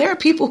going on. There are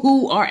people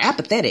who are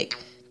apathetic.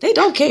 They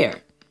don't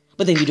care.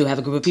 But then you do have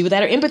a group of people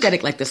that are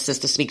empathetic, like the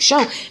Sister Speak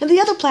show and the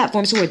other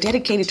platforms who are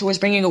dedicated towards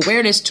bringing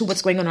awareness to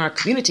what's going on in our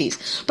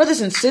communities.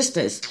 Brothers and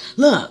sisters,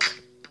 look,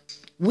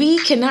 we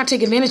cannot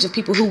take advantage of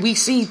people who we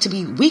see to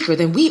be weaker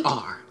than we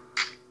are.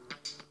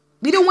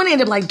 We don't want to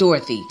end up like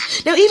Dorothy.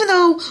 Now, even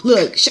though,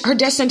 look, her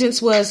death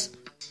sentence was,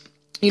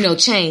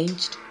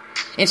 changed.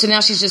 And so now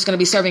she's just going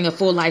to be serving a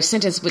full life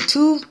sentence, but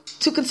two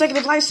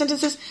consecutive life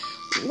sentences.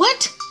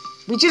 What?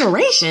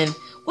 Regeneration?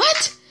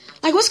 What?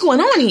 Like, what's going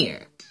on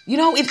here?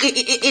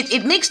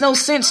 It makes no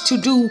sense to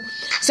do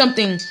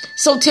something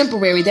so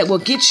temporary that will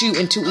get you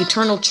into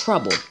eternal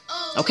trouble.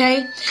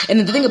 Okay? And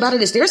the thing about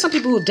it is there are some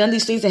people who have done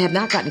these things that have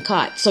not gotten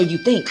caught. So you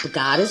think, but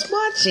God is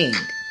watching.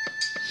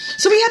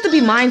 So we have to be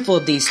mindful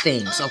of these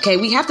things. Okay?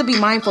 We have to be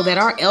mindful that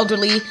our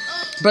elderly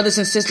brothers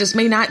and sisters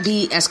may not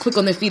be as quick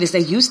on their feet as they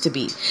used to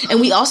be.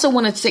 And we also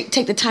want to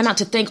take the time out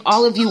to thank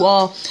all of you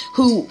all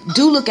who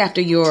do look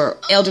after your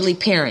elderly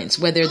parents,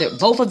 whether they're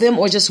both of them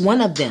or just one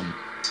of them.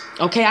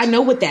 Okay, I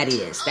know what that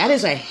is. That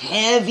is a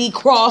heavy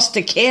cross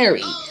to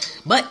carry,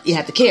 but you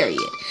have to carry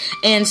it.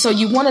 And so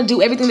you want to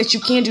do everything that you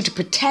can do to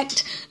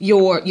protect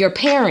your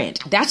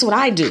parent. That's what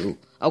I do.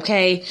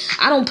 Okay,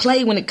 I don't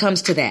play when it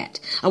comes to that.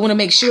 I want to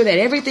make sure that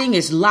everything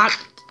is locked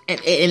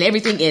and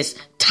everything is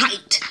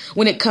tight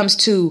when it comes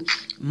to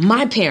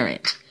my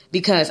parent,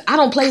 because I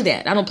don't play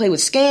that. I don't play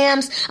with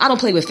scams. I don't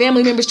play with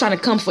family members trying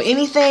to come for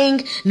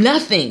anything.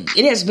 Nothing.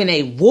 It has been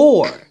a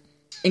war,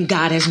 and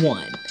God has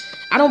won.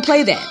 I don't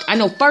play that. I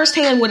know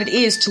firsthand what it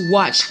is to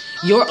watch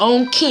your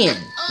own kin,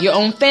 your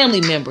own family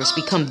members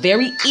become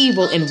very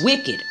evil and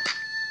wicked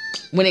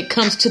when it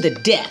comes to the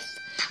death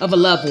of a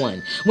loved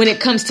one, when it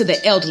comes to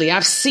the elderly.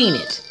 I've seen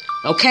it.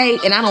 Okay?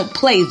 And I don't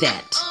play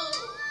that.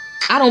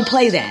 I don't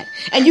play that.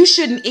 And you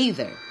shouldn't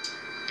either.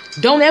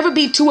 Don't ever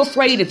be too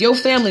afraid of your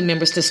family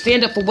members to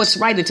stand up for what's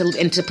right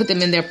and to put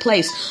them in their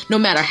place, no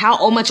matter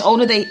how much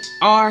older they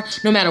are,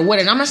 no matter what.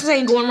 And I'm not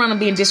saying going around and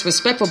being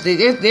disrespectful.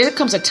 There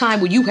comes a time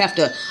where you have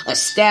to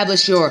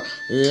establish your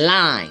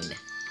line,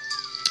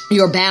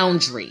 your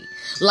boundary.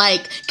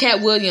 Like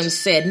Cat Williams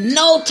said,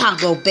 no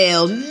Taco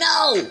Bell,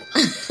 no.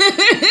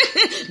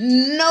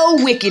 No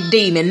wicked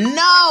demon,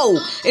 no.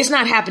 It's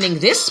not happening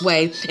this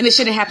way, and it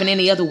shouldn't happen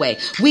any other way.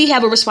 We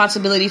have a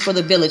responsibility for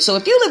the village. So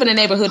if you live in a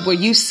neighborhood where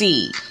you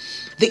see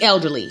the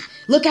elderly,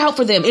 look out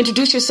for them,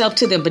 introduce yourself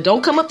to them, but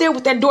don't come up there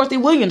with that Dorothy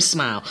Williams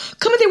smile.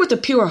 Come up there with a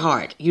pure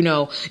heart,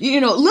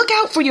 look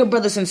out for your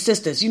brothers and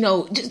sisters,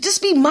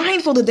 just be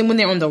mindful of them when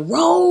they're on the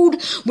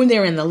road, when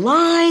they're in the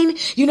line,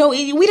 we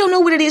don't know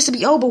what it is to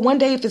be old, but one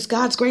day, if it's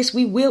God's grace,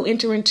 we will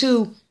enter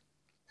into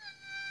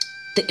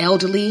the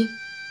elderly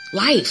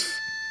life,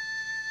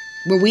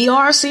 where we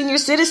are senior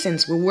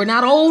citizens, where we're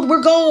not old,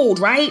 we're gold,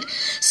 right?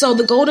 So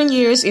the golden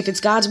years, if it's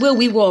God's will,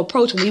 we will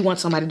approach when we want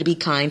somebody to be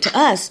kind to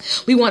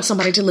us. We want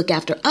somebody to look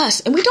after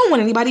us, and we don't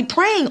want anybody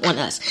preying on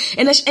us.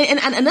 And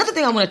another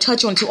thing I want to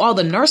touch on to all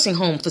the nursing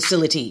home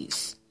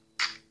facilities,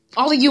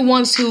 all of you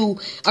ones who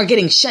are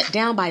getting shut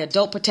down by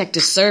Adult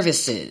Protective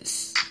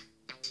Services,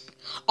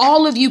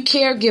 all of you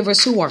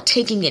caregivers who are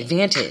taking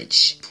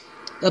advantage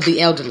of the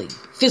elderly,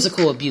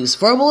 physical abuse,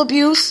 verbal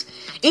abuse,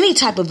 any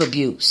type of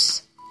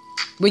abuse,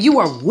 where you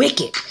are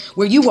wicked,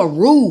 where you are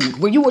rude,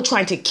 where you are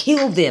trying to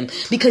kill them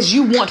because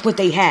you want what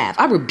they have.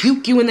 I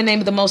rebuke you in the name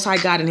of the Most High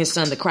God and His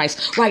Son, the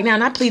Christ, right now.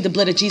 And I plead the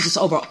blood of Jesus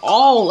over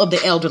all of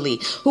the elderly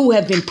who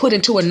have been put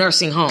into a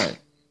nursing home.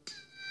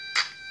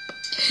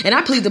 And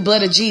I plead the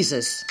blood of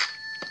Jesus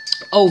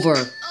over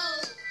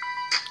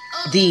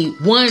the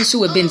ones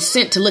who have been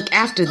sent to look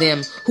after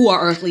them, who are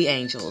earthly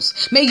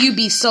angels. May you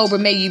be sober,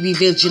 may you be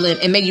vigilant,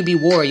 and may you be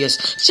warriors.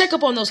 Check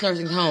up on those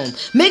nursing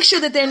homes. Make sure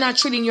that they're not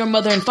treating your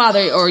mother and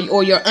father or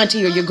your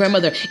auntie or your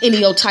grandmother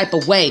any old type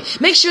of way.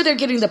 Make sure they're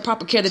getting the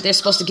proper care that they're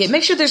supposed to get.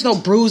 Make sure there's no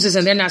bruises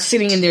and they're not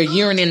sitting in their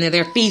urine and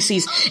their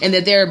feces, and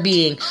that they're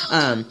being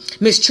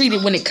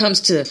mistreated when it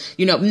comes to,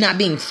 not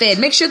being fed.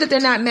 Make sure that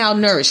they're not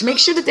malnourished. Make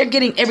sure that they're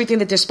getting everything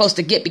that they're supposed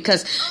to get,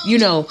 because,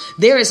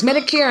 there is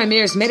Medicare and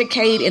there is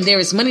Medicaid and there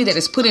is money that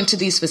is put into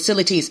these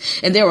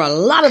facilities, and there are a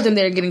lot of them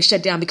that are getting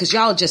shut down because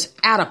y'all are just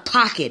out of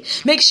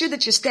pocket. Make sure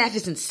that your staff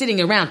isn't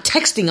sitting around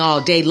texting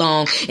all day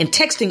long and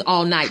texting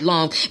all night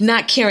long,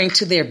 not caring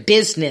to their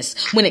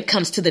business when it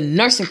comes to the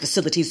nursing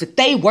facilities that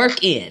they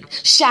work in.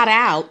 Shout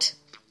out.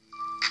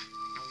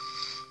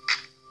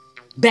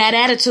 Bad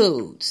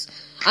attitudes.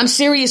 I'm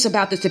serious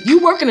about this. If you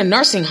work in a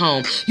nursing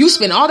home, you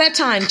spend all that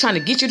time trying to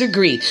get your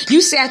degree.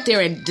 You sat there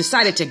and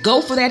decided to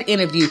go for that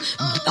interview,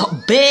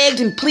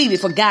 begged and pleaded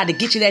for God to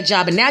get you that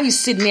job. And now you're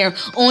sitting there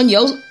on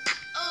your,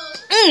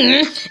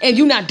 and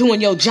you're not doing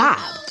your job.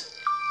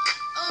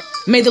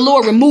 May the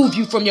Lord remove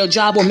you from your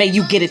job, or may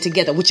you get it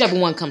together, whichever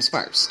one comes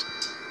first.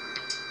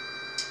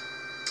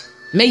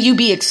 May you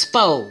be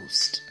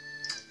exposed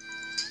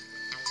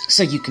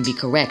so you can be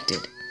corrected.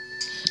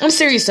 I'm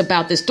serious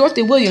about this.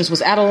 Dorothy Williams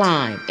was out of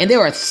line, and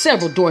there are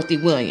several Dorothy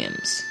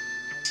Williams.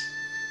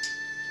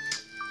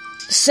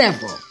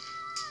 Several.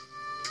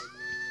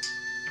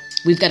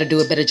 We've got to do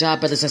a better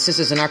job, brothers and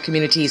sisters, in our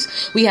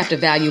communities. We have to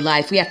value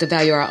life. We have to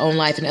value our own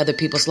life and other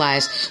people's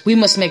lives. We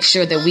must make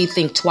sure that we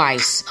think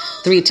twice,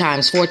 3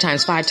 times, 4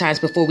 times, 5 times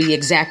before we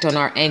exact on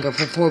our anger,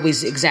 before we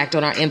exact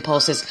on our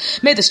impulses.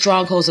 May the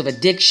strongholds of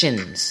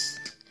addictions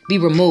be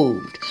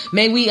removed.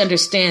 May we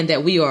understand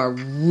that we are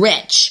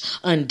wretch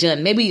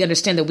undone. May we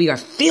understand that we are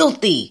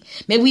filthy.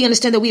 May we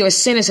understand that we are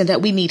sinners and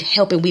that we need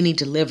help and we need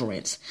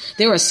deliverance.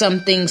 There are some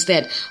things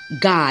that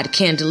God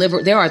can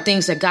deliver. There are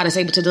things that God is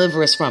able to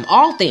deliver us from.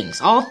 All things,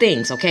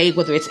 okay?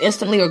 Whether it's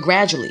instantly or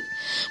gradually.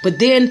 But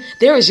then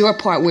there is your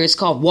part where it's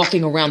called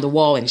walking around the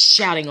wall and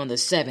shouting on the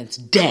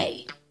 7th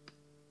day.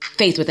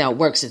 Faith without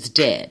works is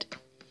dead.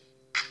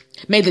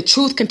 May the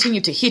truth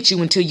continue to hit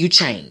you until you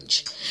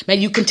change. May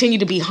you continue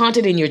to be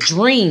haunted in your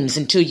dreams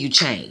until you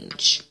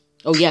change.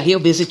 Oh yeah, he'll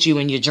visit you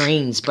in your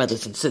dreams,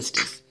 brothers and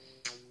sisters.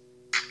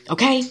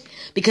 Okay?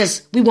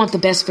 Because we want the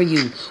best for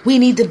you. We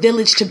need the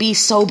village to be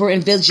sober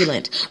and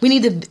vigilant. We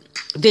need the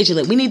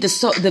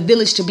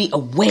village to be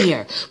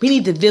aware. We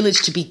need the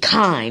village to be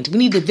kind. We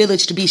need the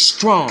village to be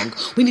strong.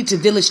 We need the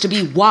village to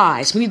be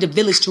wise. We need the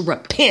village to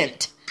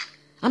repent.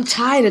 I'm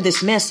tired of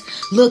this mess.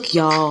 Look,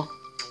 y'all.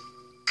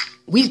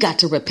 We've got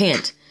to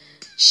repent.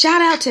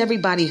 Shout out to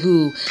everybody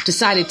who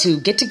decided to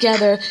get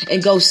together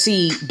and go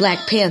see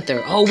Black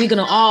Panther. Oh, we're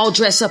going to all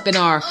dress up in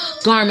our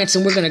garments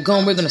and we're going to go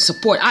and we're going to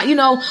support.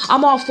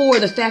 I'm all for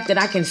the fact that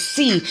I can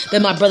see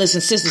that my brothers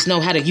and sisters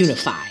know how to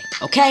unify.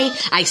 Okay?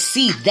 I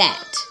see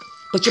that.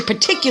 But you're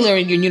particular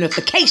in your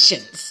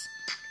unifications.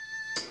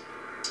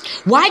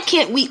 Why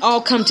can't we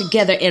all come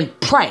together and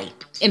pray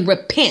and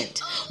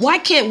repent? Why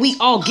can't we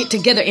all get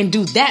together and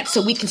do that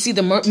so we can see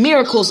the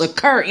miracles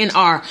occur in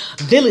our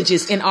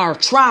villages, in our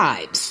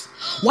tribes?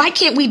 Why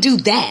can't we do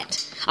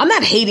that? I'm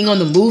not hating on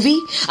the movie.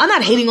 I'm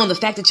not hating on the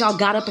fact that y'all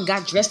got up and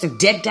got dressed and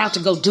decked out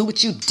to go do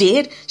what you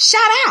did.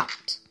 Shout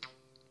out.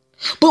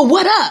 But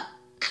what up?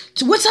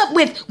 What's up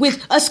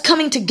with us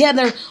coming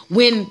together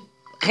when,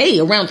 hey,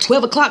 around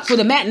 12 o'clock for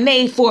the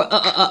matinee, for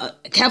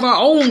have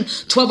our own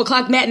 12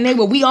 o'clock matinee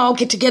where we all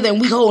get together and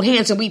we hold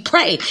hands and we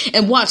pray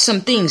and watch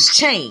some things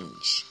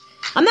change.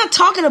 I'm not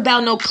talking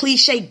about no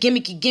cliche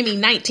gimmicky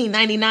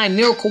 1999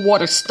 miracle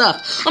water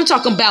stuff. I'm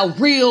talking about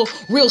real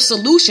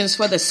solutions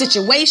for the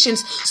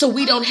situations so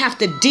we don't have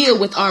to deal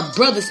with our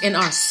brothers and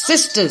our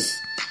sisters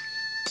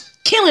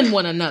killing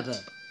one another.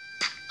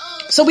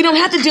 So we don't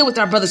have to deal with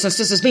our brothers and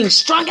sisters being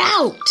strung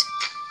out.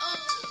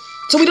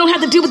 So we don't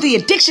have to deal with the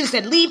addictions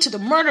that lead to the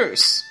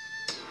murders.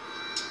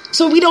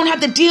 So we don't have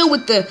to deal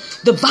with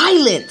the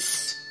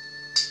violence.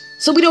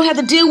 So we don't have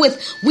to deal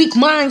with weak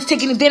minds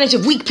taking advantage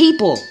of weak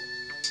people.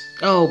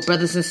 Oh,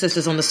 brothers and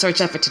sisters, on the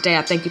search effort today,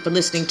 I thank you for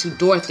listening to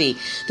Dorothy,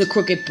 the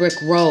Crooked Brick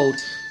Road.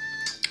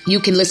 You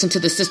can listen to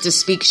the Sisters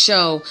Speak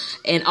show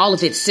and all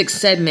of its 6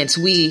 segments.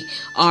 We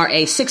are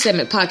a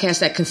 6-segment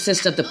podcast that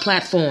consists of the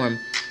platform,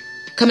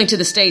 coming to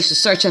the stage, the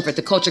search effort,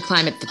 the culture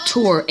climate, the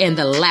tour, and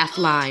the laugh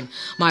line,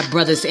 my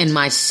brothers and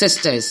my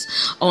sisters.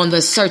 On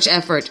the search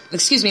effort, on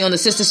the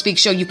Sister Speak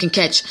show, you can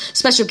catch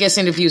special guest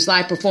interviews,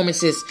 live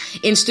performances,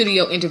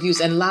 in-studio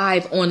interviews, and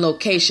live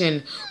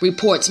on-location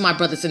reports, my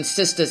brothers and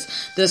sisters.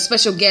 The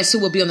special guests who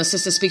will be on the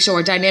Sister Speak show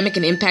are dynamic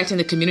and impacting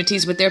the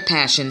communities with their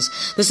passions.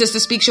 The Sister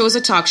Speak show is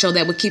a talk show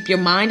that will keep your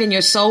mind and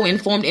your soul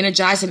informed,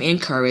 energized, and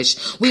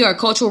encouraged. We are a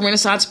cultural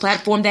renaissance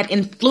platform that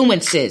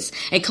influences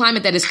a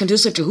climate that is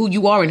conducive to who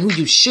you are and who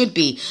you should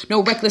be.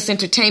 No reckless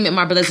entertainment,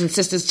 my brothers and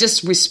sisters,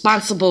 just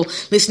responsible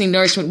listening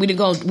nourishment. We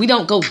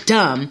don't go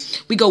dumb.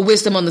 We go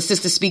wisdom on the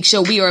Sister Speak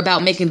show. We are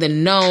about making the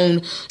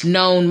known,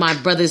 my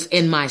brothers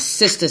and my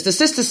sisters. The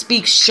Sister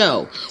Speak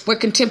show, where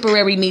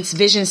contemporary meets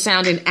vision,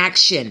 sound, and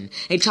action.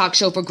 A talk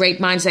show for great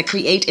minds that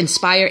create,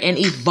 inspire, and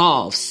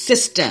evolve.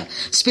 Sister,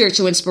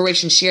 spiritual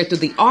inspiration shared through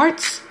the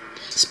arts,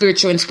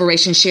 spiritual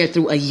inspiration shared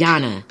through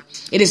Ayana.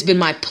 It has been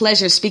my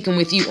pleasure speaking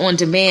with you on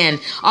demand,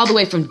 all the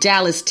way from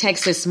Dallas,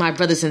 Texas, my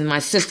brothers and my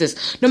sisters.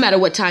 No matter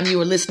what time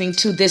you are listening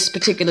to this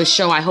particular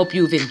show, I hope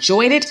you've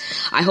enjoyed it.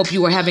 I hope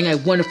you are having a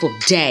wonderful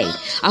day.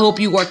 I hope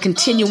you are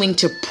continuing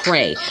to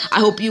pray. I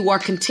hope you are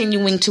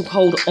continuing to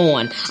hold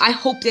on. I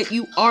hope that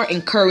you are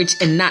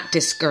encouraged and not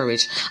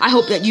discouraged. I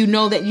hope that you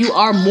know that you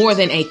are more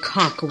than a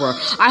conqueror.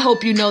 I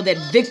hope you know that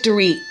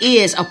victory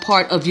is a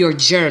part of your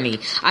journey.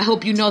 I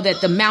hope you know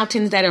that the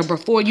mountains that are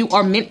before you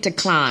are meant to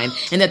climb,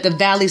 and that the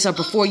valleys are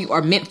before you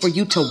are meant for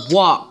you to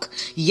walk.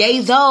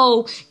 Yea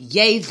though,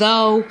 yea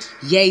though,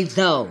 yea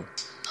though.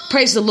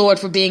 Praise the Lord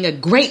for being a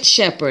great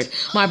shepherd,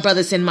 my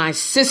brothers and my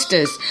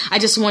sisters. I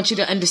just want you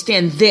to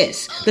understand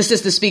this. The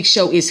Sister Speak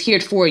Show is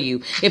here for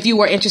you. If you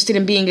are interested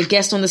in being a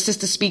guest on the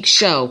Sister Speak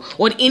Show,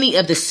 on any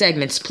of the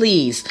segments,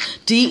 please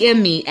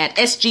DM me at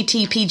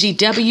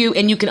SGTPGW,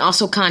 and you can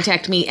also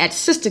contact me at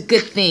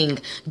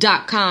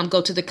sistergoodthing.com. Go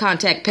to the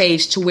contact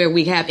page to where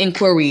we have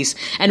inquiries,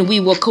 and we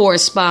will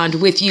correspond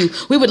with you.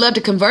 We would love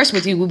to converse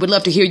with you. We would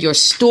love to hear your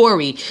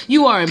story.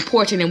 You are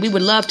important, and we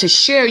would love to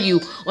share you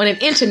on an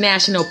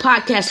international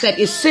podcast that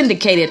is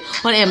syndicated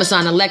on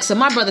Amazon Alexa.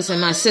 My brothers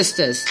and my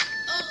sisters,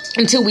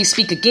 until we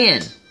speak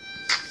again,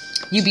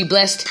 you be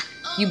blessed,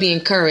 you be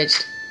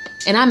encouraged,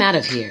 and I'm out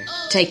of here.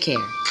 Take care.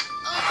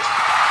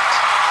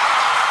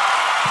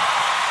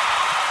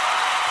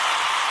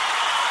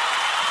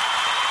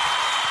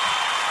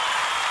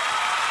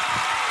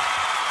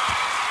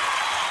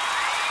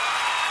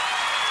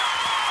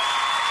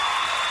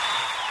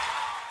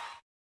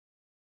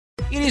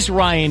 It is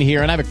Ryan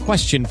here, and I have a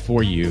question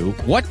for you.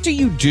 What do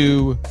you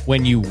do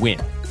when you win?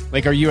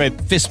 Like, are you a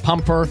fist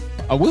pumper,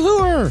 a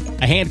woohooer,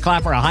 a hand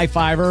clapper, a high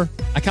fiver?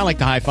 I kind of like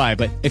the high five,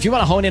 but if you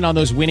want to hone in on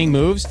those winning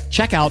moves,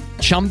 check out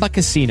Chumba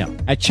Casino.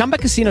 At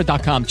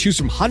ChumbaCasino.com, choose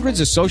from hundreds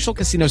of social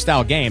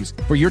casino-style games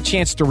for your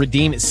chance to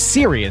redeem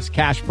serious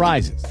cash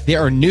prizes.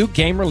 There are new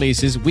game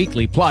releases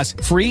weekly, plus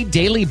free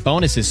daily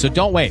bonuses, so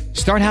don't wait.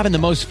 Start having the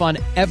most fun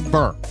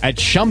ever at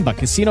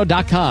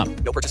ChumbaCasino.com.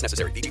 No purchase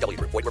necessary. VGW.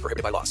 Void where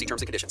prohibited by law. See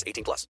terms and conditions. 18+.